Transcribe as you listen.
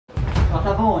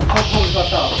Ela tava onde? Qual foi o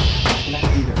total?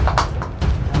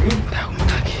 Tá, como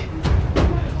tá aqui?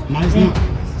 Mas não.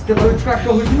 Você tem barulho de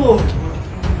cachorro de novo.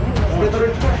 Você tem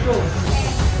barulho de cachorro.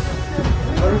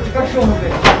 Barulho de cachorro,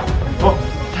 velho. Ó, tá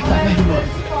vendo, mano?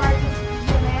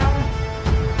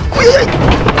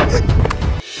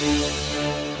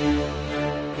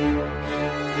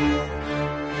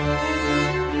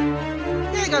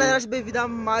 E aí galera, seja bem-vindo a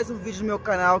mais um vídeo do meu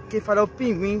canal. Quem fala é o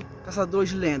Pinguim, caçador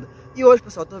de lenda. E hoje,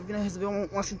 pessoal, tô vindo resolver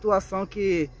uma situação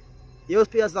que eu e os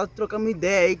pesados trocamos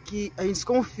ideia aí, que a gente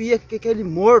desconfia que aquele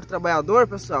morto trabalhador,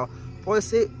 pessoal, pode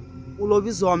ser o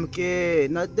lobisomem, que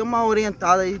nós deu uma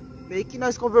orientada aí, meio que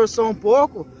nós conversamos um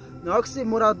pouco. Não é que esse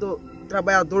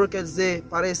trabalhador, quer dizer,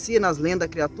 parecia nas lendas da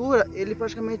criatura, ele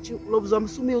praticamente, o lobisomem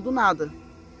sumiu do nada.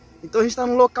 Então a gente está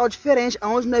num local diferente,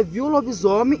 onde nós viu o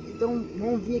lobisomem, então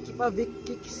vamos vir aqui para ver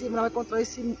que se vai encontrar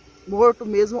esse morto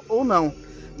mesmo ou não.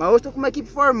 Mas hoje estou com uma equipe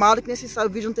formada, que nem vocês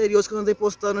sabem, vídeo anterior que eu andei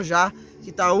postando já,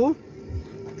 que tá o...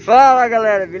 Fala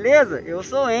galera, beleza? Eu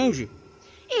sou o Andy.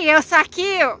 E eu sou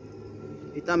aqui, ó.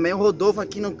 E também o Rodolfo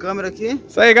aqui no câmera aqui.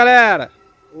 Isso aí, galera.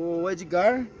 O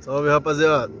Edgar. Salve,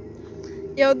 rapaziada.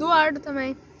 E o Eduardo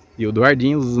também. E o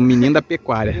Eduardinho, os meninos da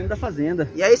pecuária. Menino da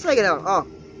fazenda. E é isso aí, galera, ó.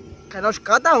 Canal de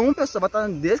cada um, pessoal, vai estar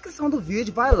na descrição do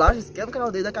vídeo. Vai lá, se inscreve no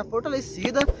canal dele, daqui a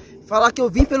fortalecida. Falar que eu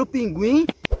vim pelo Pinguim.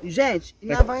 E, gente, e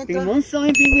nós vai entrar... Tem mansão,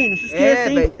 hein, Pinguim? Não se esqueça,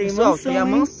 hein? Véio, Tem pessoal, mansão, tem a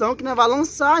hein? mansão que nós vai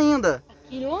lançar ainda.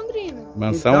 Aqui em Londrina.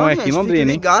 Mansão Então, é aqui em gente, Londrina, fique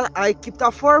hein? ligado, a equipe tá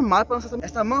formada para lançar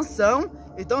essa mansão.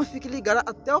 Então fique ligado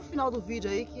até o final do vídeo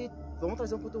aí, que vamos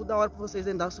trazer um conteúdo da hora para vocês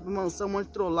ainda sobre mansão, um monte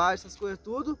de trollagem, essas coisas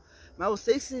tudo. Mas eu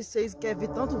sei que vocês querem ver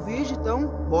tanto vídeo, então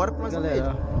bora para mais um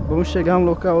vídeo. Vamos chegar no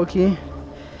local aqui.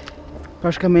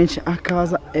 Praticamente a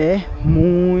casa é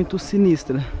muito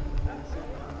sinistra.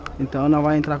 Então nós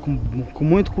vamos entrar com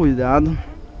muito cuidado.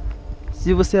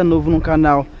 Se você é novo no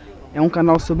canal, é um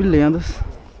canal sobre lendas.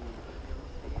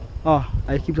 Ó,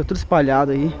 a equipe tá tudo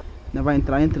espalhada aí. Nós vai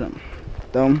entrar entrando.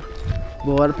 Então,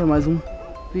 bora para mais um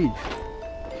vídeo.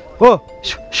 Ô!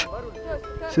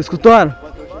 Vocês escutaram?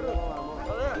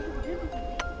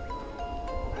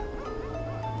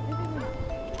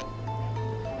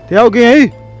 Tem alguém aí?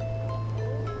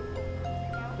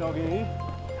 Tem alguém aí?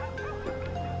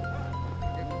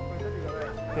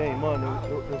 Tem, mano,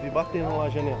 eu vi batendo lá a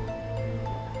janela.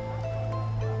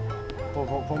 Pô,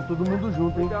 vamos todo mundo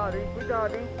junto, hein? Cuidado, hein?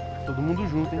 Cuidado, hein? Todo mundo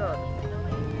junto, hein?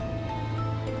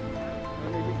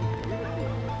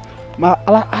 Mas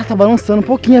ela tá balançando um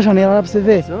pouquinho a janela lá pra você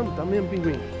ver. Pensando? Tá mesmo,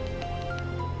 Pinguim?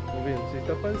 Vamos ver, não sei se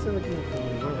tá aparecendo aqui no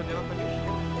fundo. A janela tá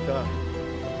mexendo. Tá.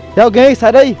 Tem alguém?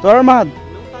 Sai daí, tô armado.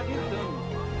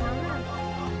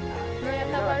 Não ia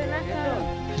trabalhar na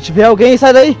cama. Se tiver alguém,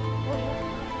 sai daí.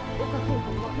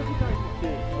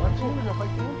 Já faz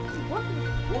tempo.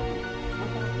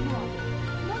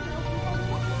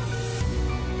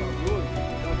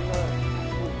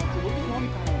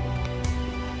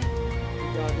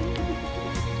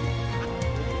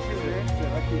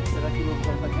 Será que o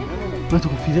lobisomem tá aqui mesmo? Mas tu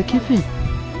fiz aqui, filho.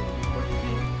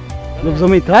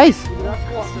 Lobisomem traz? Mano,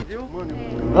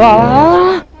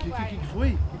 Ah! que foi?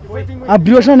 Que foi?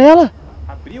 Abriu a janela.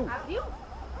 Abriu?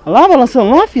 Olha lá,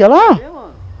 balançando lá, filho. Olha lá.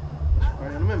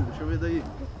 Caramba mesmo, deixa eu ver daí.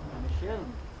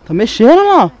 Tá mexendo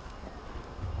lá.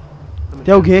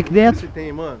 Tem alguém aqui dentro. Se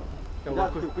tem, mano.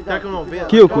 Será que eu não vejo?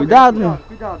 Kill, cuidado, meu.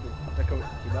 Cuidado.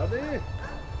 Cuidado aí.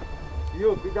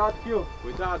 Kill, cuidado, Kill.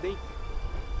 Cuidado, hein.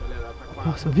 Galera, tá quase.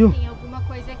 Nossa, viu? Tem alguma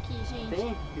coisa aqui, gente.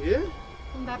 Tem? Quê?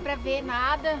 Não dá pra ver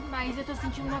nada, mas eu tô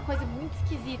sentindo uma coisa muito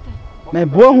esquisita. Mas é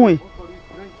boa ou ruim?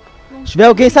 Se tiver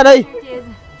alguém, sai daí. Com certeza.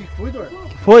 O que foi, Dor?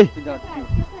 Que foi? Cuidado, Kill.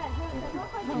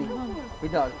 Vamos, vamos.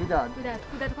 Cuidado, cuidado.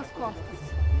 Cuidado com as costas.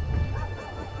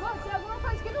 Mano, tem alguma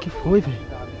coisa aqui no Que fundo. foi, velho?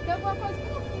 Tem alguma coisa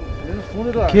aqui no fundo. Ali no fundo, O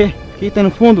Eduardo. quê? O que tem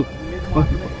no fundo?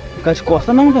 Ficar de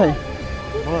costa não, velho.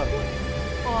 Mano,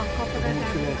 Ó, a copa das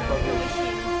águas. Tá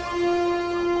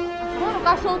mexendo. Mano, o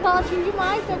cachorro tá latindo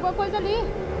demais. Tem alguma coisa ali.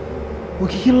 O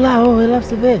que aquilo lá? Olha lá pra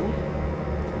você ver.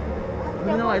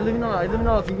 Ilumina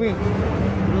lá, Pinguim.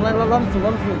 Lá no fundo,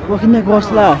 lá no fundo. Olha aquele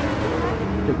negócio lá, ó.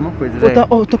 Tem alguma coisa,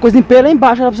 Outra coisa em pé lá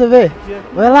embaixo, olha pra você ver.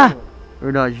 Olha lá.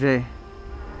 Verdade, velho.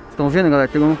 Vocês estão vendo, galera?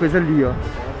 Tem alguma coisa ali, ó.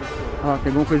 Ó, tem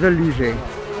alguma coisa ali, velho.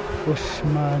 Oxe,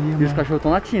 Maria, E os mano. cachorros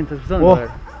estão latindo, tá escutando, Ó.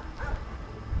 galera?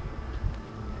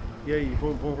 e aí,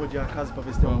 vamos rodear a casa pra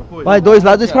ver se tem alguma coisa? Vai, dois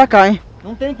lados, dois pra cá, hein.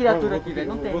 Não tem criatura aqui, velho.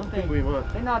 Não tem, Vou não com o tem. Pinguim, mano.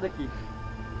 Não tem nada aqui.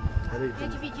 Pera aí, Ia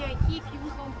dividir a equipe,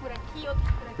 uns vão por aqui, outros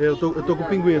por aqui. eu tô com o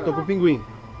Pinguim, eu tô com o Pinguim.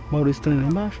 Barulho estranho lá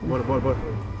embaixo. Bora. Lá embaixo.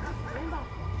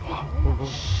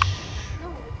 Vamos. Não,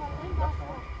 eu falo lá embaixo,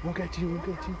 ó. Vamos quietinho.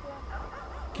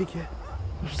 O que é?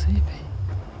 Não sei, velho.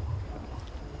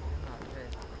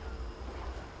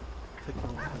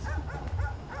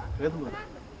 Credo, mano.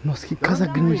 Nossa, que casa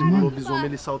grande, O mano. lobisomem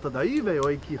ele salta daí, velho.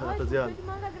 Olha aqui, rapaziada.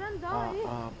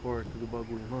 A porta do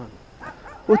bagulho, mano.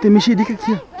 Ô, tem mexerica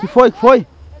aqui, ó. Que foi? Que foi?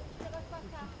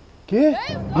 Que?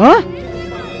 Hã?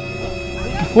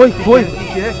 Que foi? Que foi? O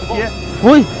que é? O que é?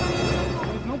 Foi?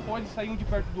 Eles não podem sair um de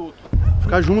perto do outro.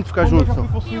 Ficar junto, ficar Como eu junto. já fui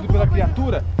Então. possuído pela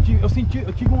criatura, eu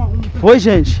tive um Foi,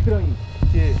 gente. estranho.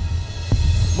 Porque,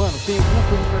 mano, tem alguma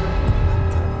coisa perto.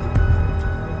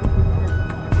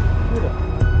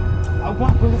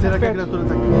 Alguma coisa Será que a perto. criatura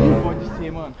tá aqui? Pode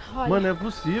ser, mano. Mano, é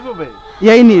possível, velho. E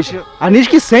aí, Nish? A Nish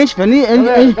que sente,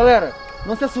 velho. Galera,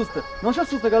 não se assusta. Não se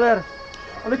assusta, galera.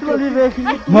 Olha aquilo ali, velho.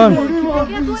 Mano,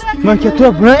 mano, que é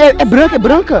tua branca. É branca, é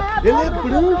branca. Ele é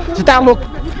branco. Você tá louco?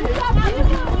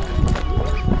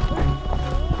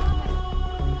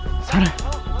 Sara,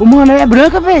 ô, mano, é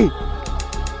branca, velho.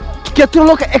 Que criatura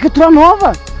louca, é criatura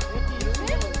nova.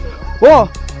 Ó,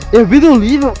 eu vi no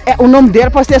livro, o nome dela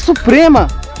pode ser Suprema.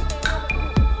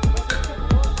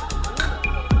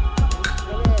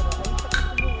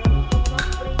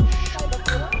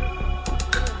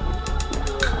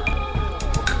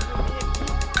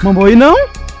 Mamãe não?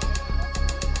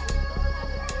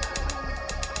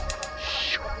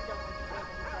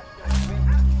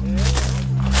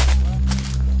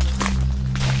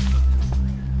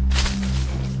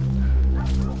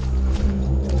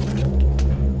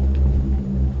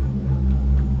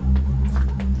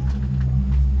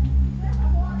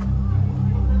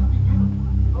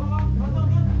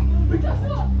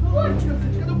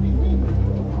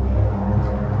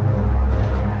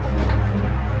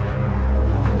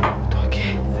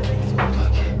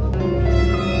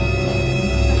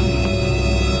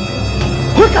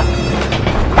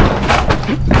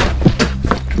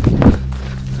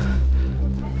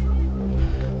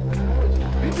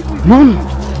 Mano,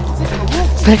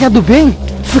 será que é do bem?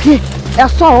 Porque ela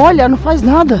só olha, não faz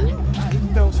nada.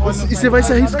 E você vai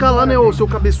se arriscar lá, né, ô seu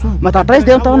cabeçudo? Mas tá atrás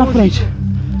dela, tava na frente.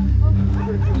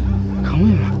 Calma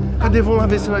aí, mano. Cadê? Vamos lá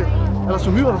ver se ela... Ela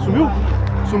sumiu? Ela sumiu?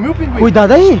 Sumiu, Pinguim?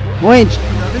 Cuidado aí, Wendy.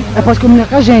 Ela pode comunicar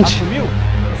com a gente. Sumiu?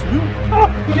 Sumiu? Ué,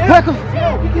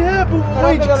 O que é, pô?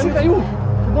 Oi, você caiu?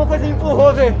 Alguma coisa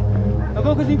empurrou, velho.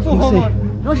 Alguma coisa empurrou, Não sei. mano.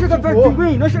 Não chega perto do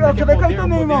pinguim, não chega, você vai cair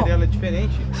também, irmão. Dela é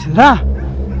diferente. será?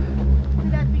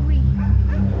 Cuidado, pinguim.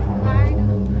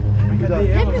 Guarda.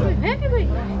 Vem, pinguim, vem, pinguim.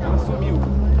 Ela sumiu.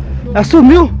 Ela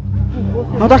sumiu?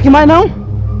 Não tá aqui mais não?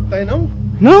 Tá aí não?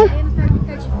 Não? Tá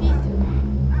difícil.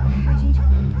 A gente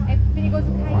é perigoso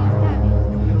cair,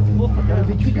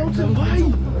 sabe? Fica onde você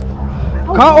vai?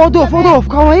 Calma, ô Rodolfo,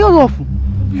 calma aí, Rodolfo.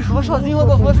 Vai sozinho,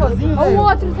 Rodolfo, vai sozinho, Olha o velho.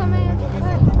 outro também.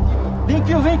 Vem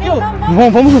aqui, vem aqui.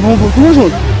 Vamos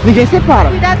junto. Ninguém separa.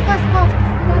 Cuidado com as costas.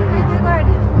 Cuidado com a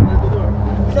guarda.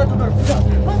 Cuidado, Dor,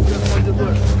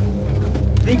 cuidado.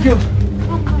 Vem aqui.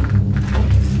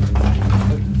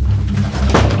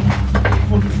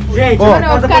 Gente, Ó, a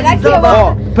casa ficar pode daqui, desabar.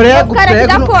 Ó, prego, ficar aqui prego,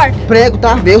 da porta. prego,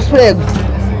 tá? Vê os pregos.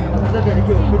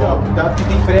 Cuidado. Cuidado que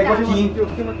tem prego aqui.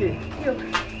 Aqui.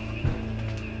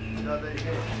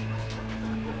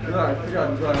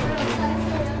 Cuidado.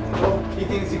 O que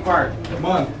tem nesse quarto?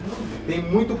 Mano, tem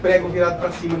muito prego virado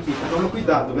pra cima aqui. Toma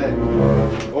cuidado, velho.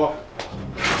 Ó,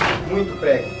 muito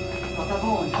prego. Ela tava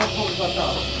onde? Qual foi que ela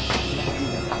tava?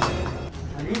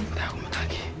 Ali? Tá, como tá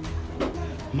aqui?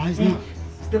 Mais não.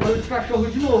 Você tem barulho de cachorro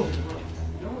de novo.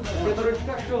 Você tem barulho de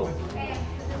cachorro.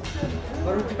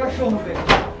 Barulho de cachorro, velho.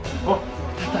 Ó,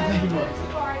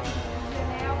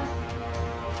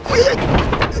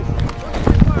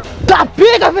 Tá,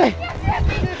 pega, velho!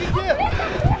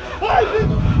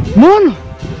 Mano!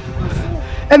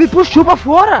 Ela me puxou pra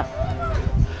fora!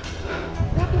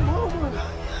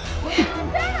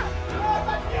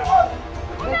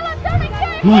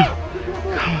 Mano!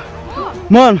 Calma.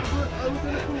 Mano!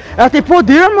 Ela tem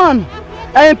poder, mano!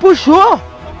 Ela me puxou!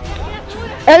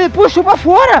 Ela me puxou pra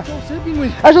fora!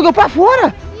 Ela jogou pra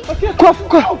fora!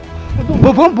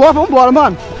 Vambora,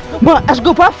 mano! Mano, ela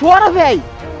jogou pra fora, velho!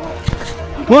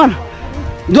 Mano!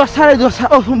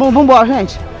 Vambora,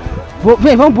 gente!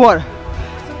 Vem, vambora!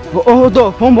 Ô,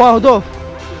 Rodolfo, vambora, Rodolfo!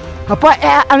 Rapaz,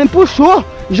 ela me puxou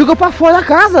e jogou pra fora da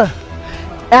casa!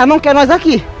 Ela não quer nós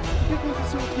aqui! O que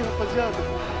aconteceu aqui, rapaziada?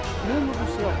 Mano do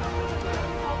céu.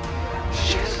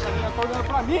 ela tá olhando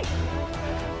pra mim.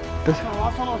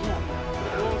 Não, só nojento.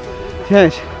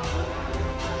 Gente!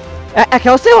 É que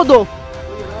é você, Rodolfo!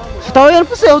 Você tá olhando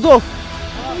pro você, Rodolfo!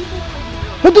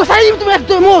 Rodolfo, sai aí do moleque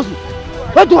teimoso!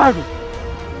 Eduardo!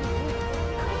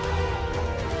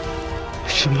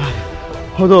 Vixe, Maria!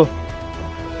 Rodolfo!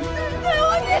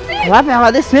 Ela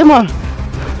vai descer, mano!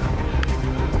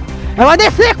 Ela vai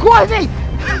descer, corre, vem!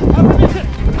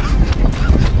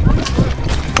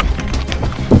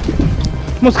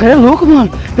 Mano, esse cara é louco, mano.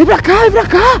 Vem pra cá, vem pra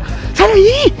cá. Sai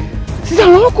daí. Vocês é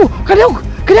louco? Cadê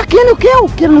a Ken? Não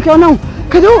quer não.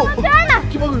 Cadê o...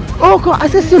 Ô,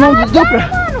 acessei o nome do pra...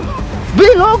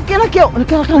 Vem logo, Ken, não quer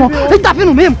não. Ele tá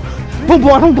vindo mesmo.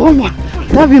 Vambora.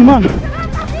 Tá vindo, mano.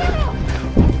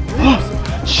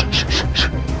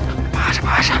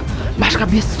 Baixa a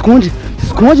cabeça, se esconde,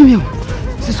 meu.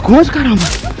 Se esconde, caramba.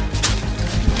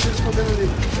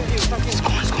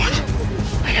 Esconde.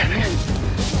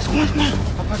 Esconde, mano.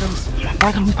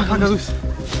 Apaga a luz.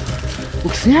 O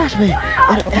que você acha, velho?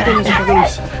 Apaga a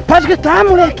luz. Pode gritar,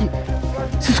 moleque.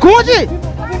 Se esconde.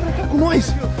 Com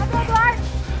nós.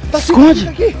 Tá se esconde.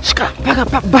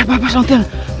 Baixa a lanterna.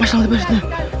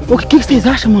 O que vocês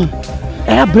acham, mano?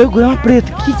 Era branco, grama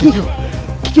preta.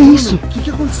 Que é isso? O que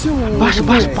aconteceu? Baixa.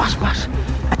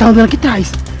 Ela tá andando aqui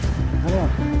atrás.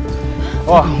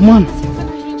 Ó, mano.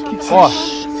 Ó,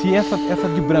 se essa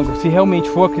de branco, se realmente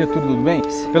for a criatura do bem,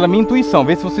 pela minha intuição,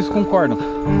 vê se vocês concordam.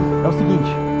 É o seguinte,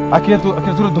 a criatura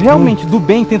realmente do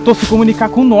bem tentou se comunicar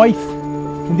com nós.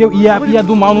 Entendeu? E a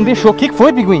do mal não deixou. O que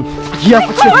foi, Pinguim?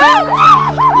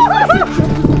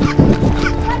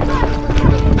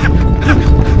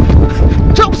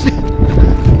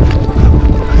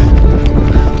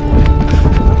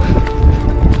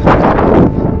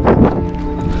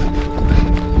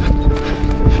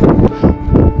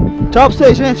 Tchau pra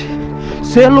vocês, gente.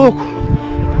 Você é louco.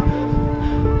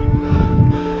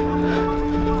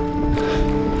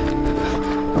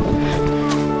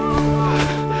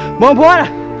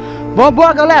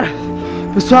 Vambora, galera.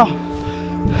 Pessoal,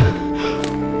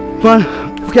 mano,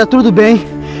 porque é tudo bem.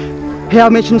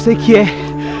 Realmente não sei o que é.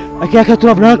 Aqui é a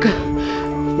criatura branca.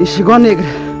 E chegou a negra.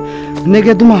 A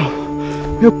negra é do mal.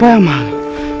 Meu pai amado.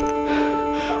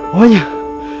 Olha.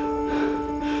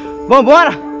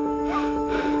 Vambora.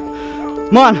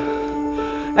 Mano,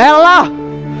 ela lá.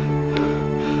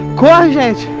 Corre,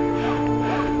 gente.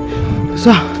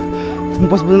 Pessoal, não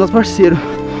posso perder nosso parceiro.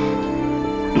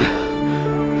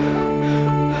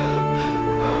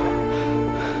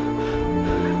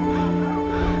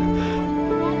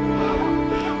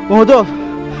 Ô Rodolfo,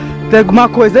 tem alguma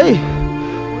coisa aí?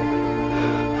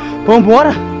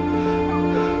 Vambora,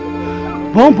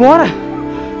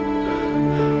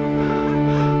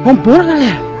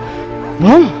 galera.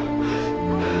 Vamos.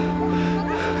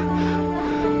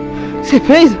 Você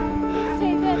fez?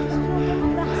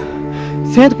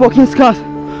 Senta um pouquinho, descansa.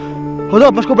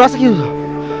 Rodolfo, machucou o braço aqui.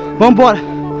 Vambora.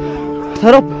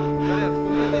 Sarou.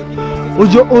 O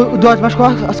Jorge machucou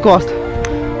as costas.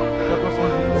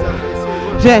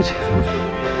 Gente,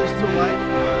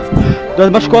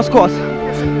 Jorge machucou as costas.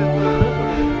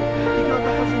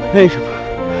 Gente,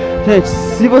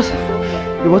 se você...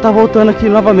 Eu vou estar voltando aqui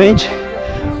novamente.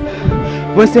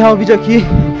 Vou encerrar o vídeo aqui.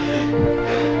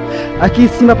 Aqui em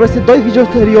cima vai aparecer 2 vídeos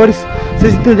anteriores. Pra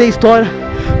vocês entenderem a história.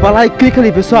 Vai lá e clica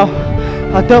ali, pessoal.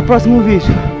 Até o próximo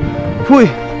vídeo. Fui!